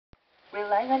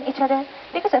relying on each other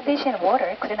because of fish and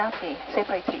water could not be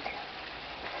separated.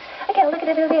 Okay, look at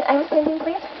the building I was painting,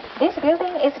 please. This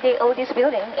building is the oldest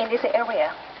building in this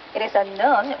area. It is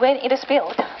unknown when it was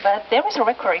built, but there is a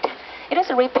record. It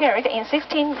was repaired in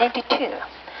 1692.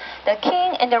 The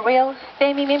king and the royal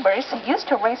family members used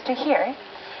to rest here,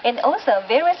 and also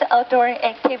various outdoor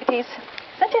activities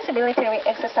such as military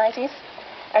exercises,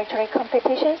 archery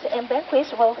competitions, and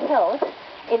banquets were held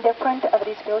in the front of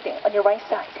this building on the right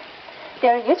side.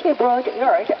 There used to be a broad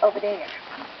yard over there.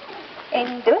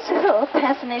 And those who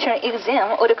passed national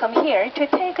exam would come here to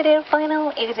take their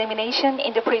final examination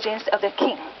in the presence of the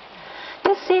king.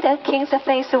 To see the king's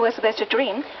face was the best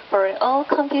dream for all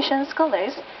Confucian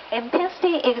scholars, and pass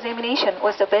the examination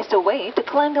was the best way to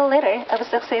climb the ladder of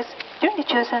success during the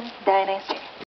Joseon dynasty.